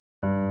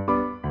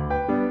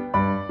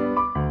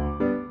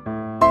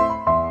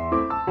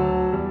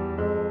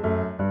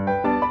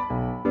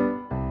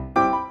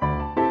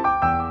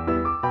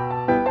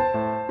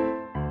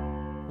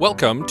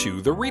Welcome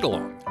to The Read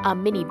Along, a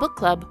mini book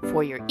club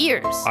for your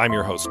ears. I'm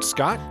your host,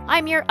 Scott.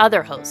 I'm your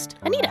other host,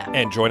 Anita.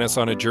 And join us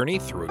on a journey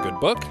through a good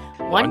book,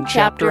 one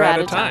chapter at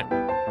a time.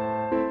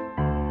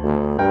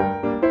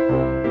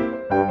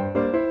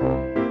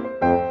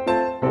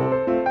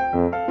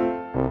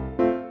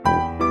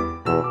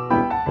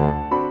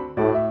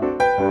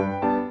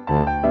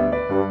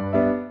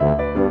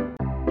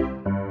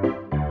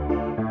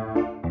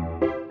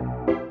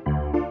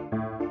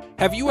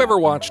 Have you ever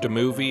watched a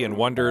movie and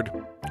wondered,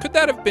 could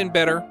that have been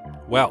better?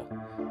 Well,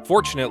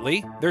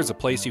 fortunately, there's a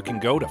place you can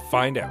go to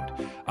find out.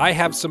 I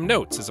Have Some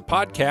Notes is a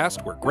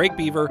podcast where Greg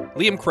Beaver,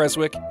 Liam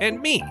Creswick,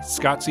 and me,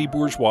 Scott C.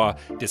 Bourgeois,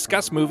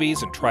 discuss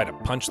movies and try to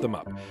punch them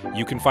up.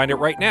 You can find it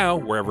right now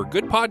wherever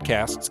good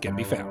podcasts can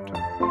be found.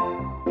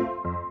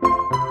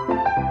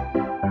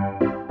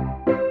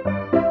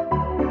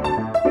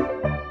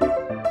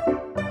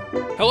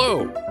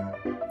 Hello.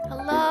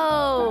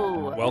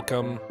 Hello.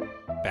 Welcome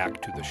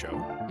back to the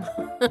show.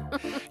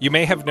 You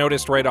may have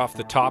noticed right off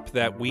the top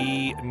that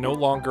we no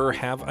longer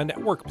have a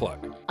network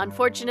plug.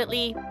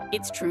 Unfortunately,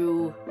 it's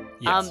true.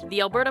 Yes.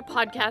 The Alberta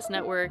Podcast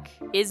Network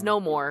is no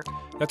more.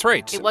 That's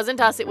right. It wasn't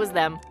us, it was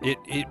them.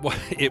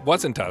 It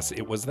wasn't us,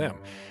 it was them.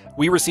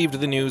 We received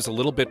the news a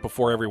little bit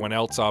before everyone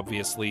else,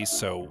 obviously,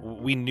 so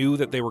we knew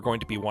that they were going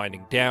to be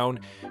winding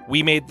down.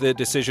 We made the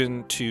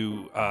decision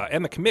to,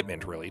 and the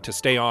commitment really, to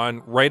stay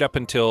on right up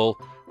until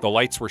the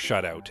lights were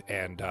shut out,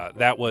 and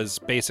that was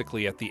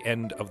basically at the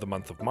end of the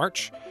month of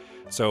March.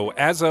 So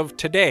as of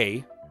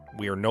today,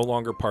 we are no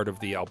longer part of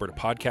the Alberta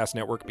Podcast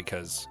Network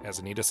because, as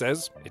Anita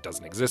says, it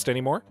doesn't exist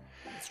anymore.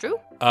 It's true.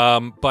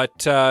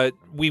 But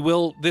we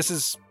will, this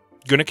is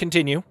going to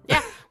continue.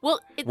 Yeah,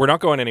 well... We're not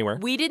going anywhere.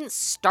 We didn't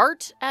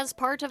start as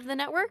part of the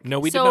network. No,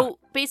 we did not. So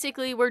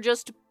basically, we're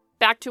just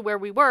back to where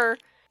we were.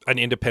 An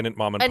independent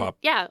mom and pop.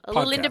 Yeah, a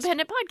little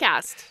independent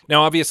podcast.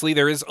 Now, obviously,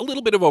 there is a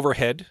little bit of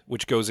overhead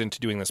which goes into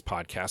doing this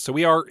podcast. So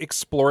we are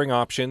exploring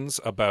options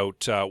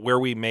about where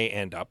we may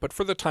end up. But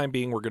for the time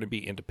being, we're going to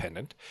be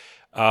independent.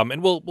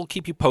 And we'll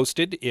keep you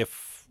posted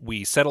if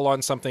we settle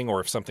on something or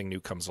if something new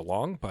comes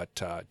along.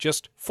 But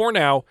just for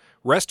now,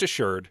 rest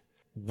assured,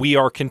 we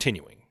are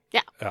continuing.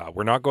 Yeah.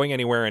 We're not going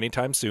anywhere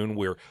anytime soon.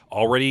 We're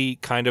already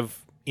kind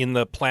of in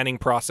the planning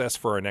process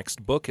for our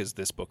next book as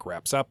this book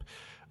wraps up.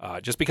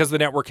 Just because the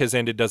network has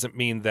ended doesn't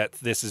mean that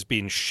this is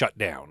being shut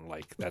down.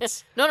 Like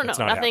that's no,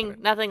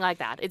 nothing like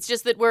that. It's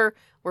just that we're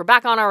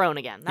back on our own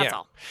again. That's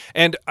all.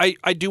 And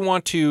I do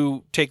want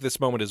to take this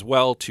moment as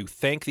well to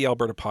thank the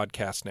Alberta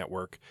Podcast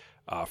Network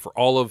for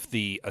all of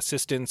the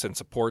assistance and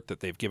support that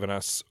they've given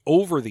us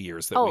over the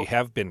years that we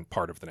have been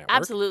part of the network.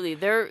 Absolutely.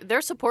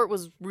 Their support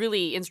was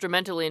really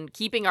instrumental in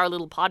keeping our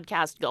little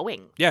podcast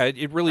going. Yeah,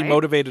 it really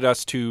motivated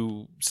us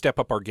to step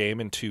up our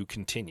game and to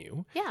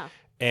continue. Yeah.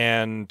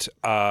 And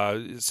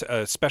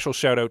a special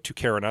shout out to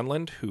Karen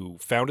Unland, who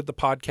founded the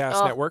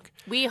podcast network.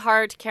 We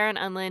heart Karen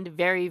Unland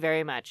very,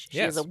 very much. She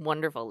Yes. is a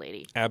wonderful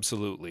lady.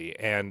 Absolutely.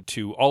 And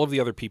to all of the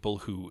other people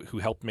who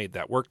helped make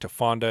that work, to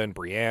Fonda and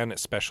Brianne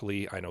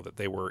especially. I know that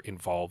they were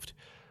involved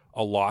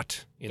a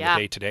lot in the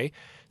day-to-day.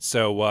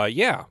 So,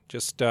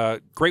 just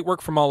great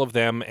work from all of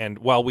them. And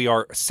while we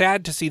are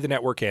sad to see the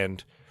network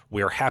end,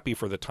 we are happy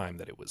for the time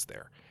that it was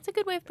there. It's a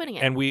good way of putting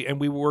it. And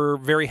we were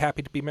very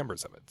happy to be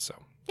members of it.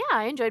 So yeah,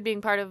 I enjoyed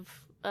being part of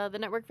the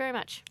network very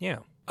much. Yeah.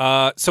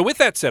 So with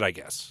that said, I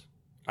guess,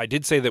 I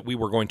did say that we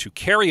were going to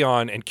carry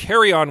on, and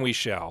carry on we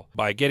shall,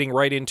 by getting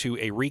right into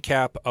a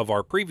recap of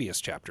our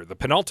previous chapter, the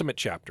penultimate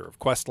chapter of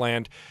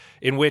Questland,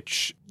 in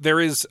which there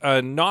is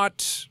a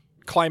not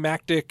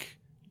climactic,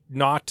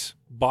 not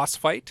boss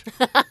fight.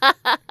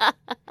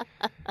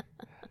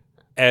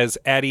 As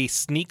Addie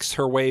sneaks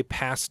her way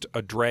past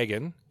a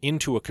dragon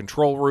into a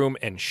control room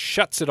and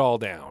shuts it all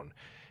down,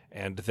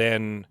 and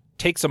then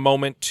takes a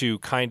moment to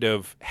kind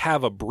of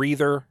have a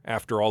breather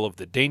after all of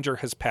the danger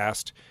has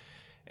passed,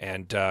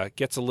 and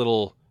gets a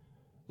little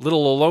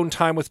alone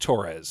time with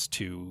Torres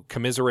to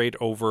commiserate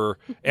over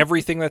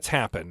everything that's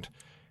happened.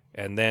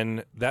 And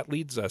then that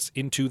leads us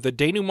into the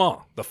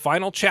denouement, the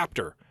final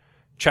chapter,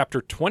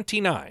 chapter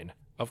 29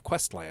 of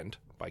Questland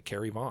by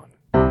Carrie Vaughn.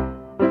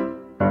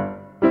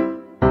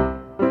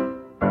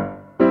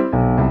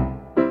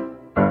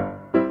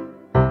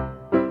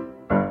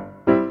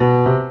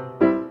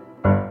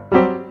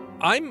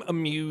 I'm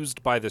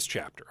amused by this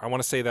chapter. I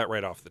want to say that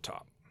right off the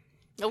top.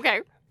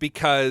 Okay.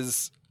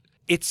 Because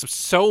it's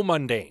so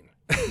mundane.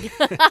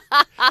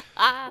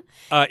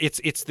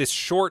 It's this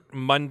short,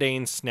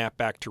 mundane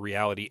snapback to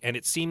reality, and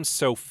it seems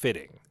so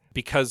fitting.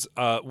 Because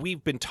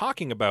we've been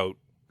talking about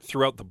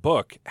throughout the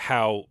book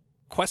how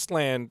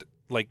Questland,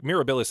 like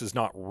Mirabilis, is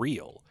not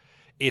real.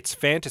 It's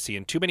fantasy,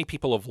 and too many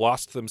people have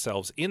lost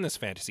themselves in this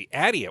fantasy.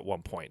 Addie, at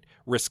one point,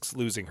 risks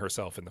losing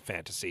herself in the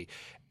fantasy.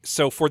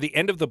 So for the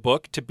end of the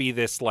book to be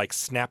this like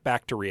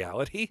snapback to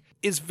reality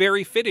is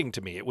very fitting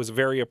to me. It was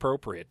very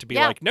appropriate to be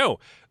like, no,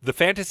 the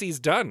fantasy's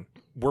done.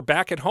 We're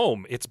back at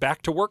home. It's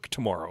back to work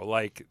tomorrow.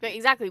 Like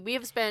exactly. We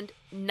have spent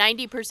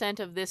 90%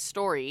 of this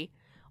story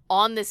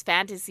on this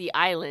fantasy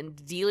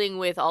island dealing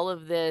with all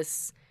of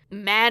this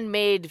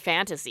man-made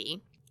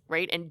fantasy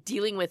right? And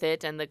dealing with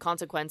it and the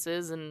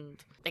consequences and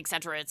et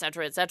cetera, et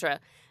cetera, et cetera.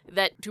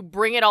 That to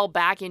bring it all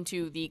back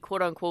into the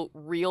quote unquote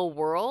real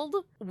world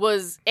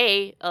was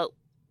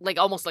like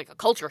almost like a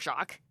culture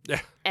shock.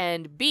 Yeah.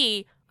 And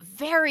B,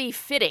 very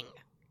fitting.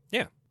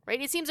 Yeah.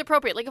 Right? It seems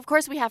appropriate. Like, of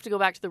course we have to go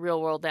back to the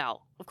real world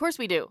now. Of course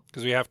we do.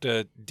 Because we have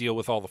to deal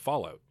with all the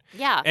fallout.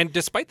 Yeah. And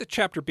despite the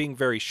chapter being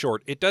very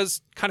short, it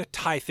does kind of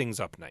tie things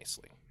up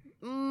nicely.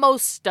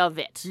 Most of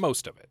it.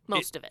 Most of it.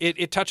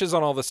 It touches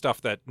on all the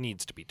stuff that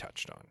needs to be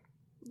touched on.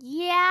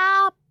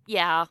 Yeah.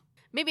 Yeah.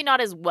 Maybe not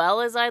as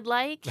well as I'd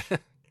like.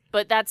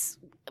 But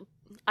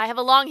I have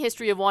a long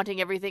history of wanting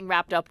everything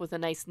wrapped up with a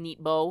nice,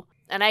 neat bow.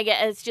 And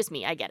it's just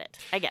me. I get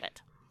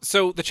it.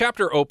 So the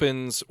chapter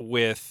opens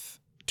with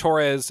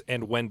Torres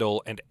and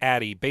Wendell and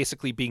Addie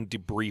basically being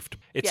debriefed.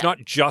 It's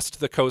not just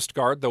the Coast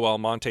Guard, though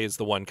Almonte is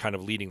the one kind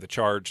of leading the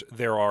charge.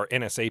 There are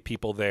NSA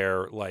people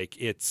there. Like,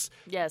 it's...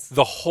 Yes.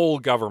 The whole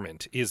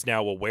government is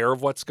now aware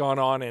of what's gone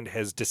on and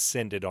has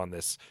descended on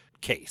this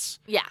case.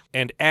 Yeah.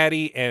 And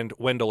Addie and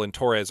Wendell and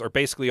Torres are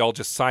basically all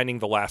just signing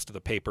the last of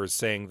the papers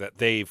saying that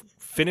they've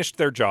finished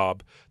their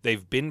job,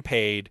 they've been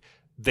paid,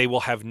 they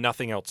will have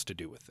nothing else to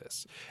do with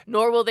this.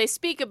 Nor will they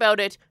speak about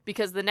it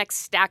because the next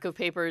stack of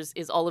papers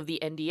is all of the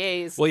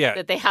NDAs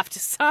that they have to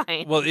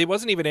sign. Well, it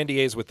wasn't even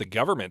NDAs with the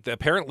government.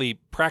 Apparently,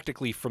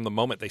 practically from the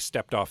moment they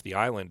stepped off the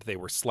island, they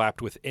were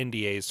slapped with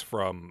NDAs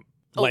from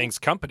Lang's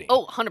company.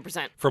 Oh,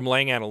 100%. From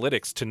Lang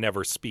Analytics to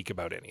never speak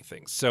about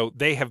anything. So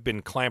they have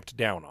been clamped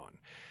down on.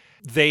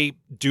 They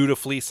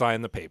dutifully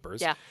sign the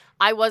papers. Yeah.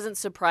 I wasn't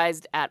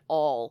surprised at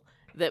all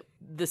that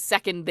the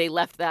second they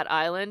left that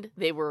island,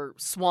 they were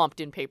swamped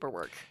in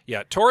paperwork.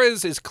 Yeah,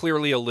 Torres is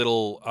clearly a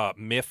little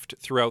miffed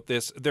throughout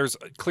this. There's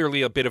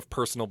clearly a bit of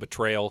personal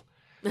betrayal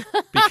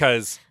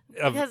because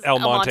of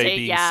Almonte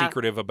being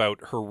secretive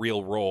about her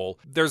real role.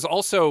 There's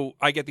also,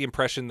 I get the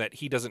impression that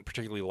he doesn't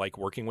particularly like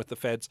working with the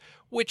feds,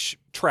 which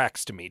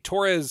tracks to me.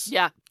 Torres,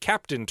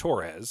 Captain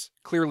Torres,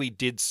 clearly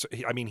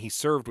he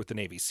served with the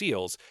Navy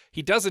SEALs.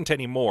 He doesn't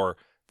anymore.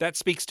 That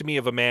speaks to me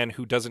of a man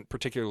who doesn't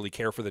particularly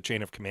care for the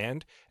chain of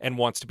command and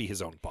wants to be his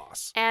own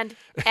boss. And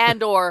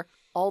or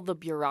all the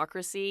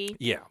bureaucracy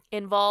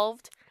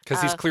involved.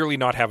 Because he's clearly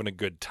not having a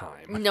good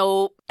time.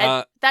 No.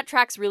 That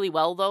tracks really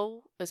well,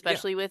 though,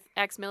 especially with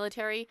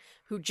ex-military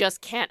who just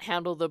can't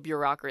handle the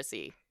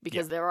bureaucracy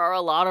because there are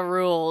a lot of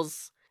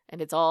rules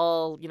and it's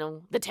all,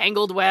 the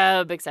tangled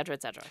web, et cetera,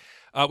 et cetera.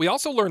 We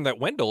also learned that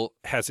Wendell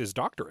has his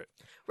doctorate.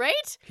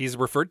 Right? He's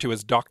referred to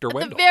as Dr.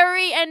 Wendell. At the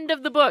very end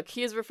of the book,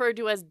 he is referred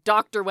to as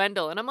Dr.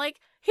 Wendell. And I'm like,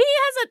 he's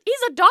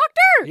a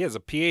doctor? He has a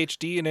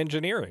PhD in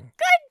engineering.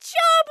 Good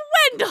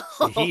job,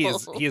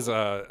 Wendell! He is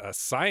a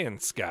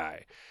science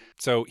guy.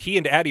 So he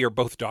and Addie are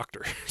both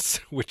doctors,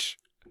 which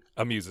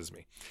amuses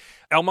me.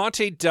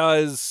 Almonte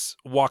does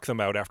walk them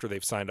out after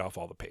they've signed off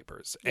all the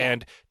papers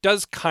and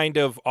does kind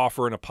of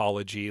offer an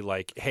apology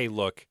like, hey,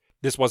 look,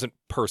 this wasn't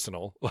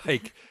personal.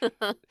 Like,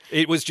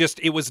 it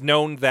was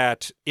known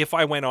that if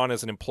I went on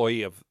as an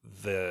employee of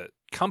the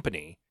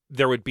company,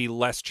 there would be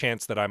less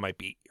chance that I might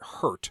be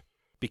hurt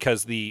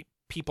because the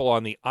people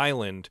on the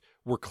island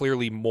were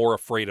clearly more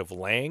afraid of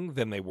Lang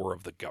than they were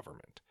of the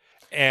government.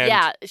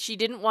 And she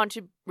didn't want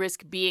to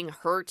risk being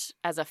hurt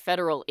as a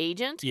federal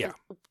agent. Yeah.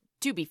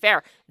 To be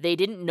fair, they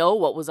didn't know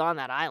what was on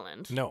that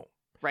island. No.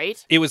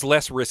 Right? It was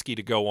less risky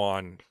to go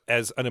on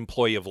as an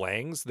employee of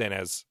Lang's than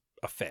as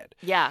a Fed.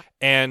 Yeah.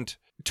 And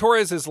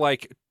Torres is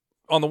like,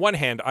 on the one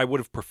hand, I would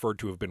have preferred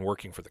to have been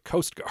working for the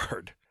Coast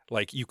Guard.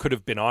 Like, you could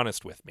have been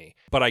honest with me,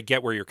 but I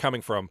get where you're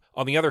coming from.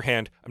 On the other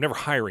hand, I'm never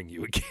hiring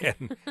you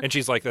again. And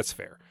she's like, that's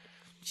fair.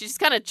 She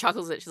just kind of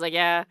chuckles it. She's like,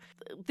 yeah,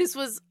 this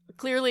was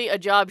clearly a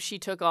job she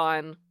took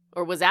on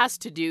or was asked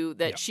to do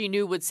that she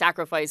knew would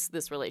sacrifice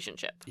this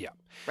relationship. Yeah.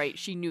 Right?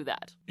 She knew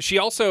that. She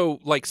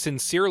also,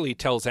 sincerely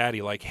tells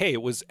Addie, hey,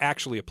 it was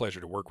actually a pleasure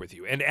to work with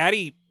you. And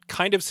Addie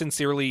kind of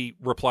sincerely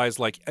replies,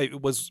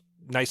 it was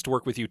nice to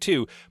work with you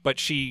too, but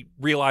she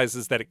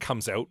realizes that it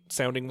comes out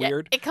sounding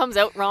weird. It comes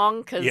out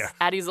wrong because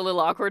Addie's a little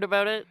awkward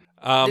about it.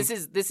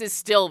 This is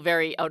still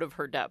very out of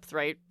her depth,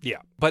 right?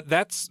 Yeah, but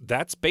that's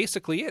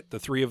basically it. The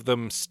three of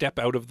them step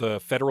out of the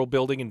federal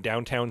building in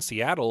downtown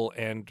Seattle,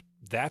 and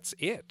that's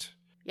it.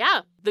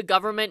 Yeah, the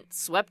government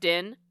swept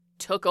in,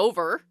 took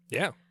over.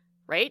 Yeah.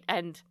 Right?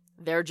 And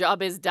their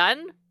job is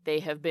done.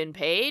 They have been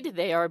paid.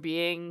 They are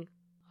being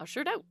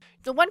ushered out.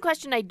 The one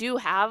question I do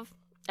have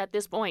at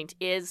this point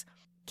is,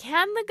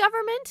 can the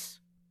government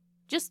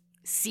just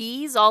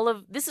seize all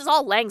of... This is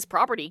all Lang's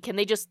property. Can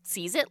they just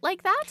seize it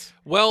like that?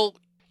 Well,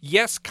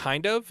 yes,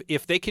 kind of.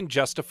 If they can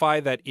justify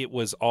that it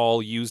was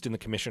all used in the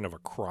commission of a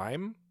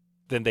crime,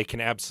 then they can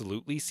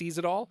absolutely seize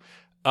it all.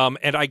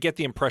 And I get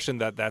the impression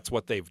that that's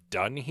what they've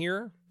done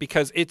here,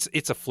 because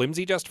it's a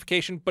flimsy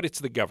justification, but it's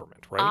the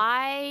government, right?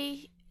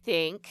 I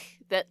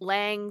think that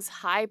Lang's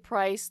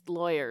high-priced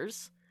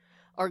lawyers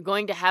are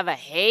going to have a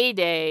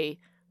heyday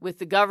with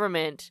the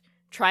government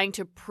trying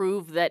to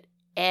prove that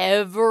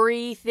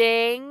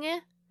everything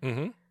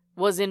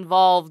was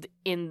involved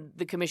in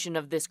the commission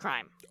of this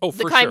crime. Oh,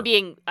 the for crime sure.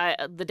 being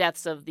the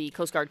deaths of the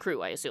Coast Guard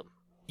crew, I assume.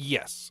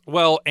 Yes.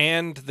 Well,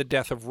 and the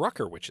death of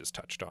Rucker, which is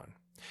touched on.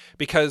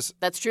 Because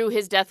That's true.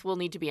 His death will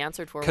need to be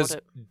answered for, won't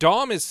it?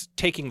 Dom is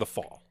taking the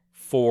fall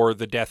for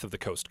the death of the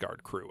Coast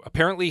Guard crew.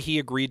 Apparently, he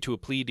agreed to a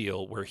plea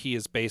deal where he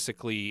is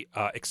basically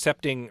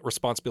accepting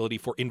responsibility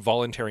for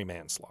involuntary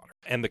manslaughter.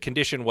 And the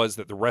condition was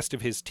that the rest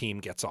of his team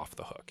gets off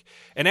the hook.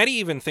 And Eddie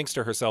even thinks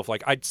to herself,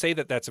 like, I'd say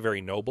that that's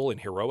very noble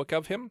and heroic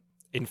of him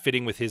in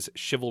fitting with his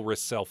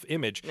chivalrous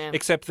self-image,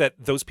 except that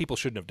those people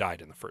shouldn't have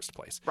died in the first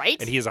place. Right.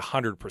 And he is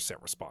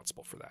 100%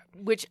 responsible for that.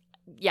 Which,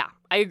 yeah,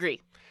 I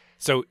agree.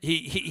 So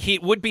he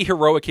would be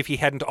heroic if he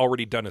hadn't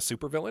already done a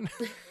supervillain.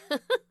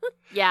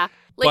 Yeah.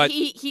 But- Like,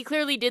 he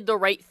clearly did the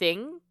right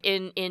thing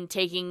in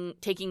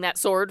taking that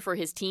sword for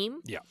his team.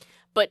 Yeah.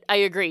 But I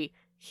agree.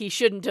 He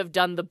shouldn't have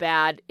done the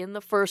bad in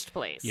the first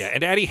place. Yeah,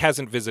 and Addie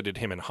hasn't visited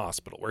him in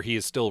hospital, where he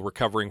is still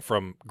recovering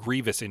from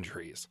grievous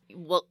injuries.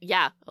 Well,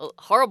 yeah, a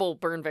horrible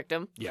burn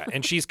victim. Yeah,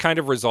 and she's kind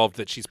of resolved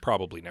that she's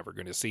probably never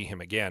going to see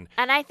him again.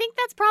 And I think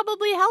that's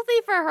probably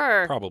healthy for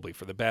her. Probably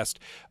for the best.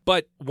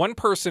 But one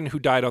person who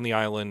died on the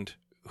island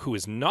who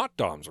is not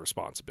Dom's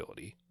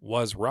responsibility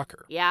was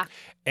Rucker. Yeah.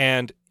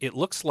 And it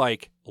looks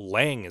like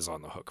Lang is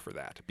on the hook for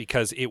that,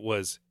 because it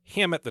was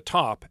him at the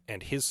top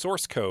and his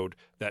source code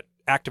that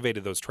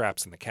activated those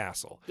traps in the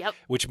castle. Yep.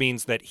 Which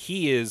means that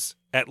he is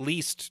at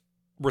least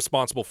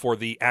responsible for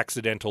the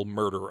accidental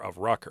murder of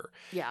Rucker.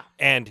 Yeah.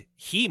 And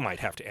he might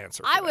have to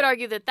answer for I that. would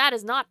argue that that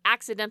is not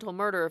accidental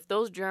murder if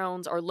those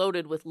drones are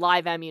loaded with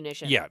live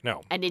ammunition. Yeah,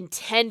 no. And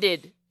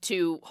intended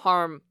to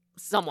harm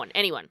someone,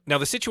 anyone. Now,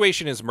 the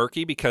situation is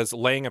murky because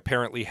Lang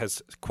apparently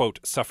has, quote,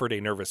 suffered a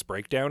nervous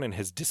breakdown and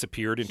has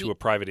disappeared into a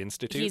private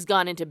institute. He's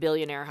gone into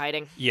billionaire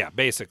hiding. Yeah,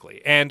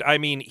 basically. And, I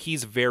mean,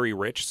 he's very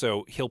rich,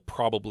 so he'll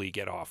probably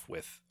get off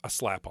with a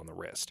slap on the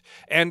wrist.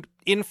 And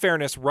in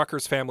fairness,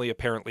 Rucker's family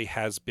apparently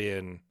has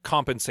been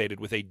compensated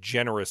with a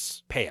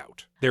generous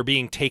payout. They're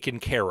being taken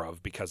care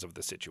of because of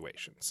the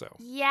situation. So,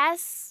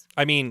 Yes.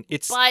 I mean,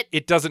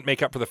 it doesn't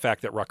make up for the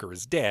fact that Rucker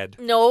is dead,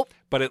 Nope.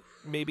 but it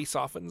maybe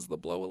softens the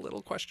blow a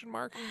little, question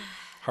mark?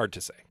 Hard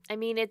to say. I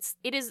mean, it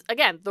is,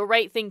 again, the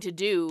right thing to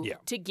do Yeah.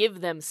 to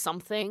give them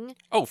something.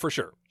 Oh, for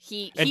sure.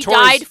 He And Torres-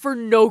 died for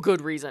no good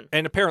reason.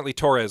 And apparently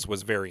Torres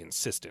was very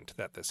insistent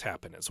that this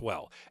happen as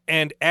well.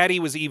 And Addie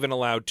was even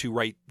allowed to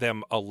write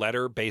them a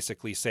letter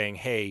basically saying,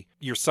 hey,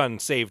 your son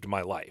saved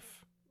my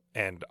life.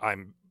 And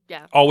I'm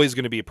always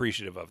going to be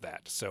appreciative of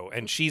that. So,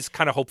 and she's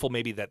kind of hopeful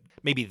maybe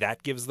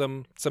that gives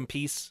them some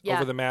peace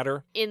over the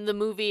matter. In the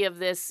movie of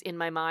this, in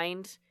my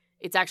mind,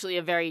 it's actually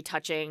a very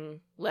touching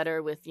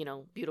letter with,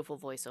 beautiful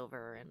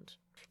voiceover, and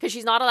because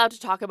she's not allowed to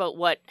talk about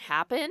what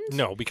happened.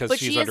 No, because but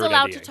she's she is under an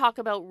allowed NDA. to talk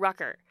about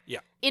Rucker. Yeah.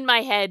 In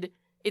my head,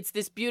 it's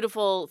this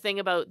beautiful thing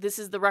about this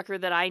is the Rucker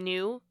that I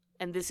knew,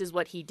 and this is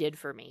what he did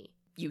for me.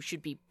 You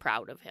should be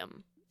proud of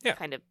him. Yeah.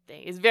 Kind of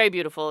thing. It's very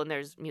beautiful, and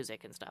there's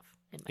music and stuff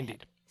in my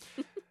head.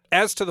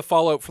 As to the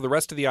fallout for the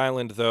rest of the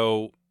island,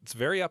 though, it's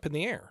very up in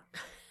the air.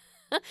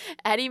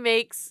 Addie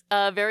makes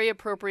a very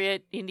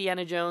appropriate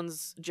Indiana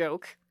Jones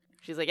joke.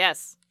 She's like,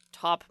 yes,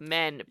 top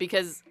men,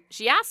 because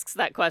she asks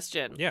that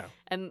question. Yeah.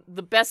 And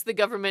the best the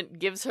government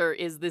gives her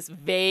is this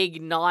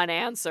vague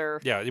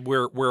non-answer. Yeah,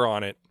 we're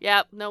on it.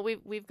 Yeah, no,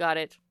 we've got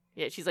it.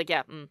 Yeah, she's like,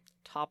 yeah,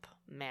 top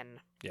men.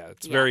 Yeah,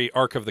 it's very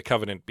Ark of the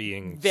Covenant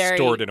being Very.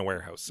 stored in a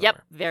warehouse somewhere.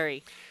 Yep,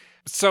 very.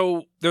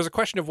 So there's a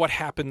question of what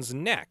happens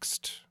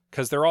next,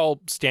 because they're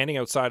all standing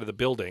outside of the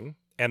building,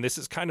 and this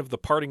is kind of the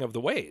parting of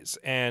the ways.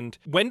 And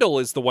Wendell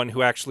is the one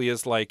who actually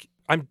is like,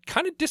 I'm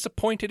kind of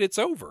disappointed it's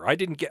over. I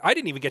didn't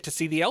even get to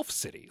see the Elf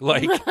City.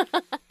 Like,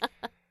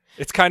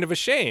 it's kind of a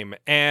shame.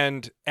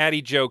 And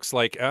Addie jokes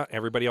like,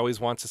 everybody always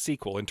wants a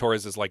sequel. And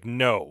Torres is like,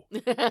 no,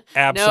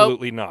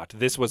 absolutely not.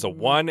 This was a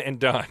one and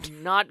done.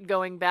 Not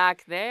going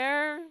back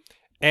there.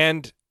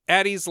 And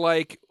Addie's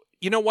like,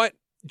 you know what?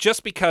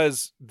 Just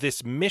because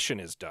this mission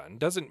is done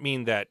doesn't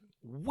mean that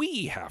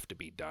we have to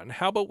be done.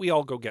 How about we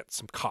all go get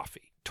some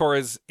coffee?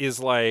 Torres is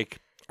like,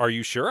 are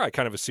you sure? I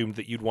kind of assumed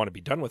that you'd want to be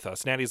done with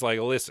us. And Addie's like,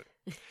 listen,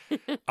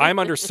 I'm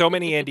under so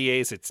many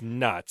NDAs, it's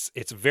nuts.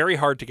 It's very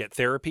hard to get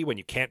therapy when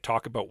you can't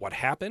talk about what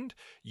happened.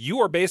 You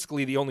are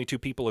basically the only two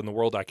people in the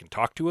world I can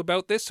talk to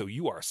about this, so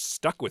you are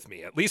stuck with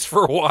me, at least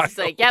for a while. It's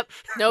like, yep,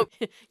 nope.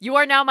 You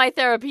are now my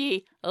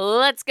therapy.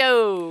 Let's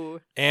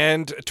go.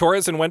 And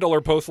Torres and Wendell are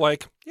both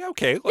like, yeah,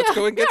 okay, let's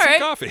go and get all some right.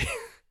 coffee.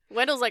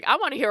 Wendell's like, I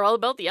want to hear all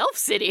about the Elf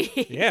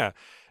City. Yeah.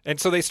 And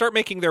so they start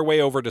making their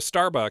way over to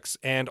Starbucks.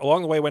 And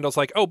along the way, Wendell's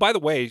like, oh, by the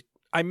way,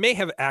 I may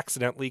have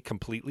accidentally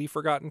completely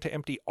forgotten to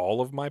empty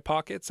all of my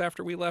pockets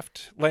after we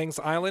left Lang's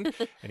Island.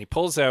 And he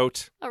pulls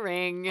out A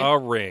ring. a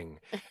ring.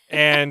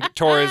 And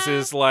Torres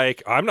is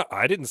like,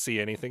 I didn't see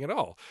anything at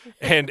all.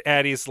 And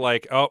Addie's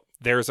like, oh,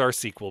 there's our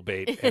sequel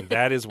bait. And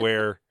that is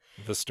where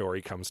the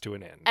story comes to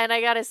an end. And I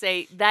gotta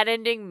say, that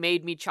ending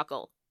made me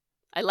chuckle.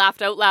 I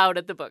laughed out loud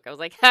at the book. I was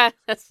like, ha,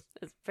 that's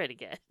pretty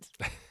good.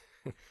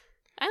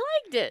 I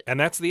liked it. And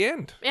that's the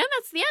end. And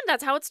that's the end.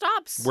 That's how it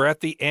stops. We're at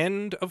the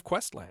end of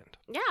Questland.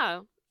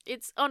 Yeah.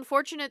 It's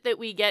unfortunate that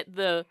we get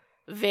the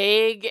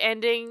vague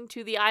ending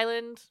to the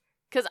island.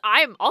 Because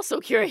I'm also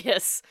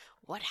curious.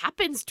 what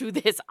happens to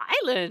this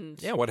island?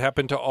 Yeah, what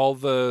happened to all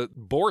the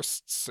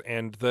Borsts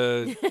and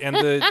the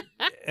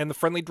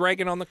friendly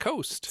dragon on the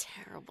coast?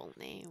 Terrible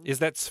name. Is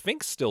that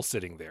Sphinx still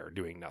sitting there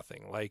doing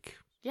nothing?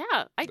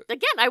 Yeah,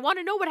 I want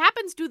to know what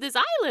happens to this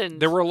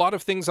island. There were a lot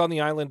of things on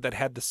the island that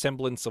had the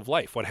semblance of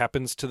life. What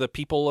happens to the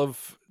people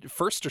of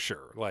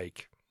Firstshire?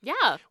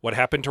 Yeah. What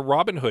happened to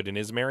Robin Hood and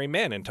his merry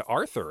men, and to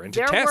Arthur, and to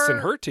There Tess and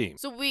were- her team?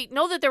 So we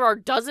know that there are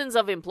dozens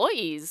of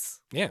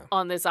employees Yeah.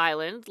 on this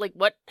island.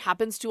 What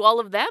happens to all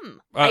of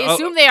them? Uh, I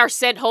assume they are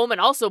sent home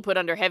and also put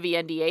under heavy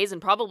NDAs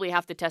and probably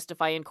have to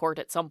testify in court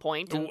at some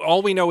point. And-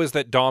 All we know is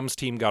that Dom's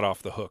team got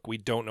off the hook. We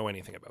don't know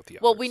anything about the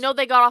others. well, we know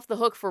they got off the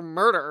hook for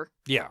murder.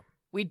 Yeah,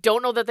 We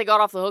don't know that they got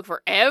off the hook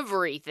for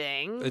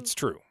everything. it's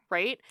true.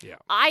 right? Yeah.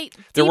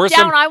 Deep were down,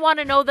 some- I want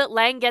to know that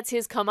Lang gets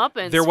his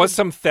comeuppance. There was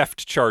some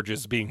theft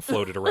charges being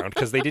floated around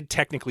because they did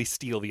technically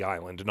steal the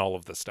island and all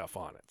of the stuff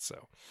on it.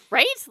 So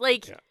right?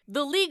 Yeah.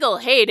 The legal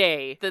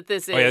heyday that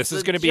this is. Oh, yeah, this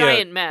is going to be a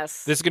giant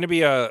mess. This is going to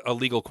be a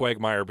legal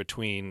quagmire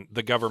between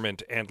the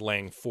government and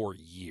Lang for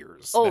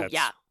years. Oh, That's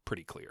yeah.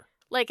 pretty clear.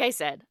 Like I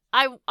said,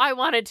 I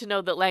wanted to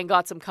know that Lang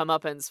got some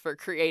comeuppance for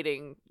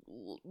creating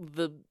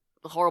the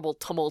horrible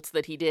tumult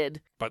that he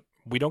did. But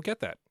we don't get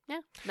that. Yeah,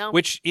 no.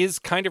 Which is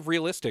kind of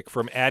realistic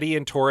from Addie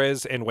and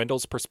Torres and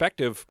Wendell's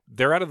perspective.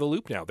 They're out of the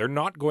loop now. They're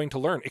not going to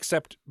learn,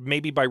 except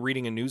maybe by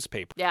reading a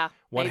newspaper. Yeah.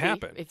 What maybe,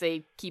 happened? if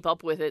they keep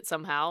up with it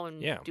somehow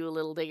and Yeah. do a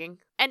little digging.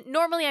 And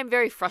normally I'm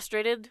very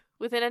frustrated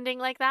with an ending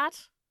like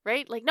that,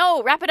 right? Like,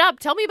 no, wrap it up.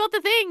 Tell me about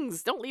the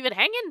things. Don't leave it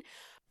hanging.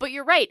 But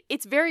you're right.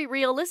 It's very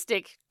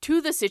realistic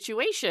to the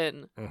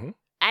situation. Mm-hmm.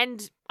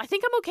 And I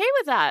think I'm okay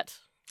with that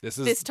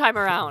this time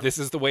around. This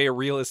is the way a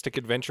realistic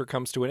adventure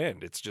comes to an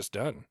end. It's just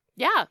done.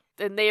 Yeah.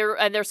 And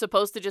they're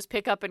supposed to just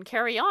pick up and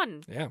carry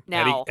on. Yeah.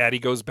 Now. Addie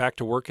goes back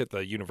to work at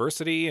the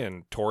university,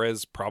 and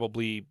Torres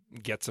probably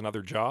gets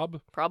another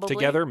job Probably.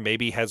 together.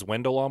 Maybe has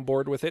Wendell on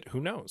board with it. Who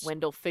knows?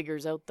 Wendell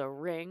figures out the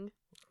ring.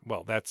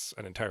 Well, that's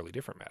an entirely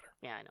different matter.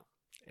 Yeah, I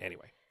know.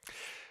 Anyway.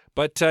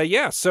 But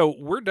yeah, so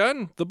we're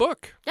done. The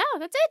book. Yeah,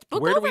 that's it.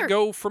 Book Where over. do we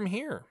go from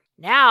here?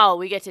 Now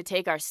we get to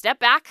take our step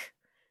back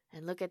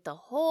and look at the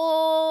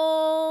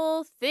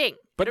whole thing.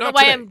 But I don't not know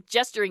why today. I'm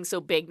gesturing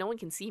so big. No one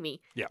can see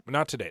me. Yeah,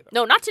 not today,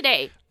 though. No, not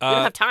today. We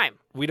don't have time.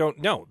 We don't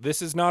know.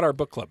 This is not our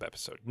book club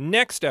episode.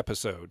 Next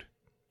episode,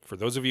 for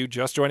those of you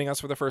just joining us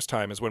for the first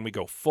time, is when we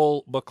go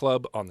full book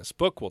club on this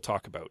book. We'll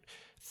talk about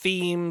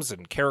themes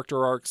and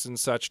character arcs and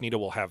such. Nita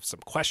will have some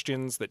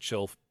questions that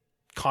she'll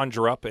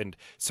conjure up and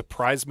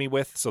surprise me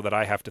with so that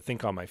I have to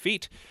think on my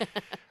feet.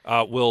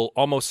 We'll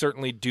almost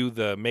certainly do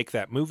the Make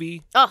That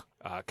Movie. Oh.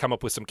 Come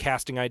up with some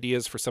casting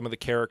ideas for some of the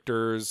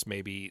characters,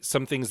 maybe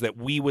some things that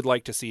we would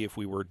like to see if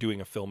we were doing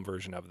a film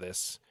version of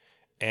this.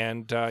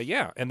 And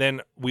yeah, and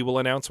then we will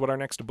announce what our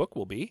next book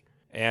will be,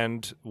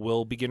 and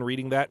we'll begin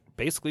reading that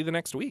basically the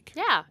next week.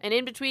 Yeah, and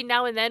in between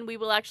now and then, we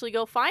will actually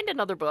go find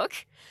another book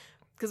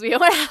because we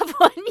don't have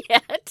one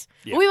yet.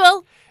 Yeah. We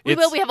will. We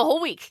It's- will. We have a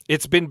whole week.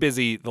 It's been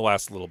busy the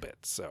last little bit,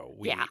 so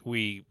Yeah.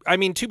 I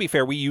mean, to be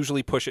fair, we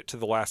usually push it to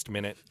the last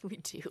minute. We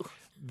do.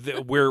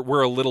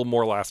 We're a little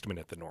more last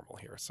minute than normal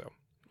here, so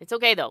It's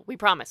okay, though. We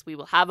promise. We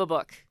will have a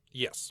book.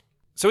 yes.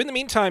 So in the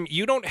meantime,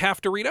 you don't have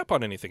to read up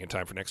on anything in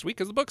time for next week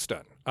because the book's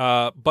done.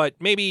 But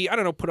maybe, I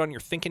don't know, put on your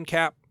thinking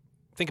cap.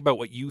 Think about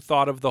what you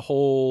thought of the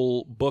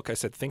whole book. I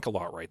said think a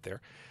lot right there.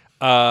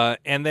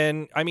 And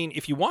then, I mean,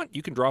 if you want,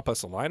 you can drop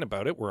us a line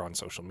about it. We're on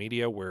social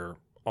media. We're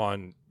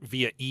on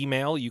via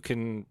email. You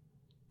can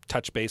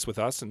touch base with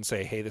us and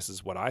say, hey, this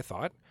is what I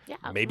thought. Yeah.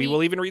 Maybe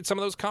we'll even read some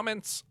of those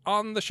comments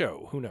on the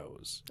show. Who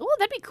knows? Oh,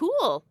 that'd be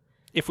cool.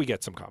 If we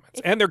get some comments.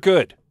 And they're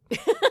good.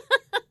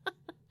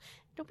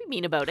 Don't be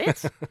mean about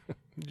it.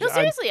 No, I'm-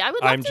 seriously, I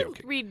would I'm love to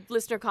joking. read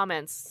listener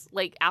comments,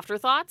 like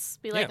afterthoughts.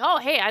 Be like, oh,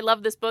 hey, I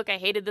love this book. I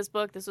hated this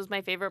book. This was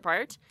my favorite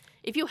part.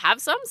 If you have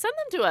some, send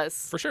them to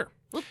us. For sure.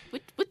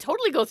 We'd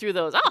totally go through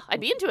those. Oh, I'd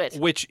be into it.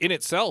 Which in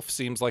itself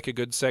seems like a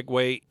good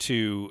segue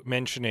to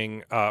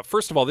mentioning,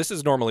 first of all, this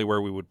is normally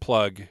where we would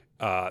plug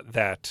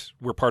that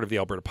we're part of the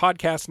Alberta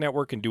Podcast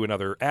Network and do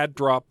another ad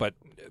drop, but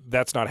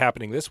that's not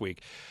happening this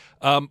week.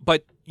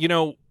 But, you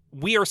know,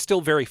 we are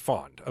still very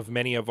fond of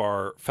many of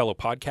our fellow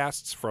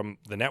podcasts from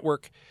the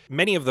network.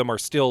 Many of them are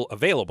still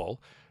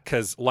available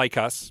because, like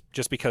us,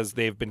 just because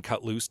they've been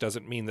cut loose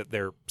doesn't mean that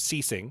they're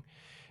ceasing.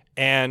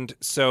 And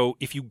so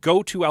if you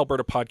go to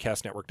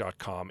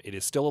albertapodcastnetwork.com, it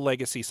is still a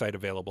legacy site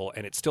available,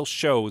 and it still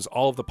shows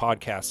all of the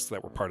podcasts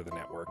that were part of the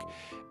network.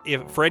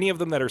 For any of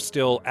them that are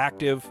still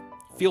active,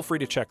 feel free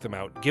to check them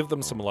out. Give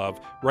them some love.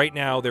 Right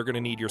now, they're going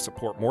to need your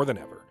support more than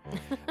ever.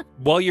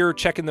 While you're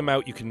checking them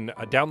out, you can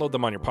download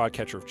them on your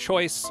podcatcher of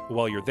choice.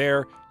 While you're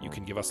there, you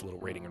can give us a little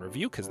rating and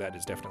review because that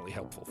is definitely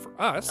helpful for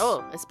us.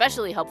 Oh,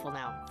 especially helpful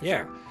now. for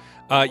yeah.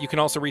 sure. You can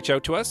also reach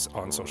out to us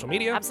on social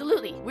media.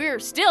 Absolutely. We're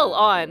still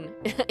on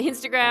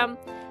Instagram,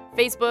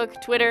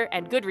 Facebook, Twitter,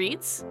 and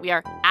Goodreads. We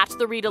are at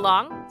The Read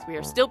Along, so we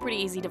are still pretty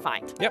easy to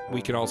find. Yep,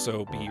 we can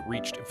also be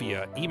reached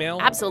via email.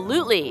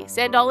 Absolutely.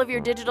 Send all of your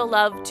digital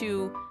love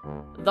to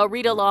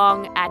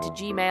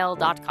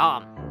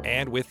thereadalong@gmail.com.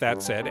 And with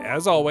that said,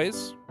 as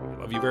always, we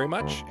love you very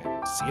much, and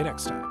See you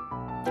next time.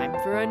 Time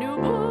for a new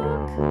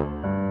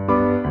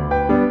book.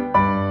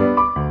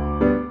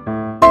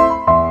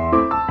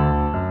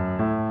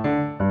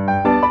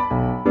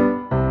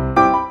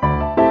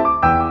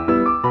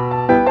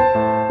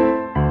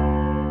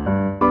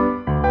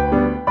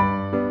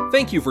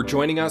 Thank you for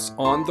joining us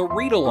on The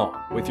Read Along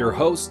with your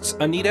hosts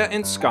Anita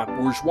and Scott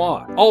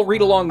Bourgeois. All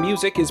Read Along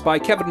music is by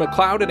Kevin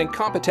MacLeod at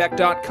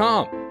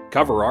Incompetech.com.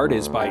 Cover art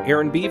is by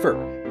Aaron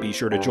Beaver. Be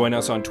sure to join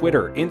us on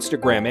Twitter,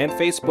 Instagram, and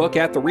Facebook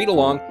at The Read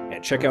Along,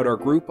 and check out our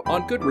group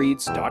on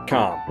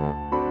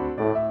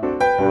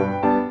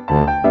Goodreads.com.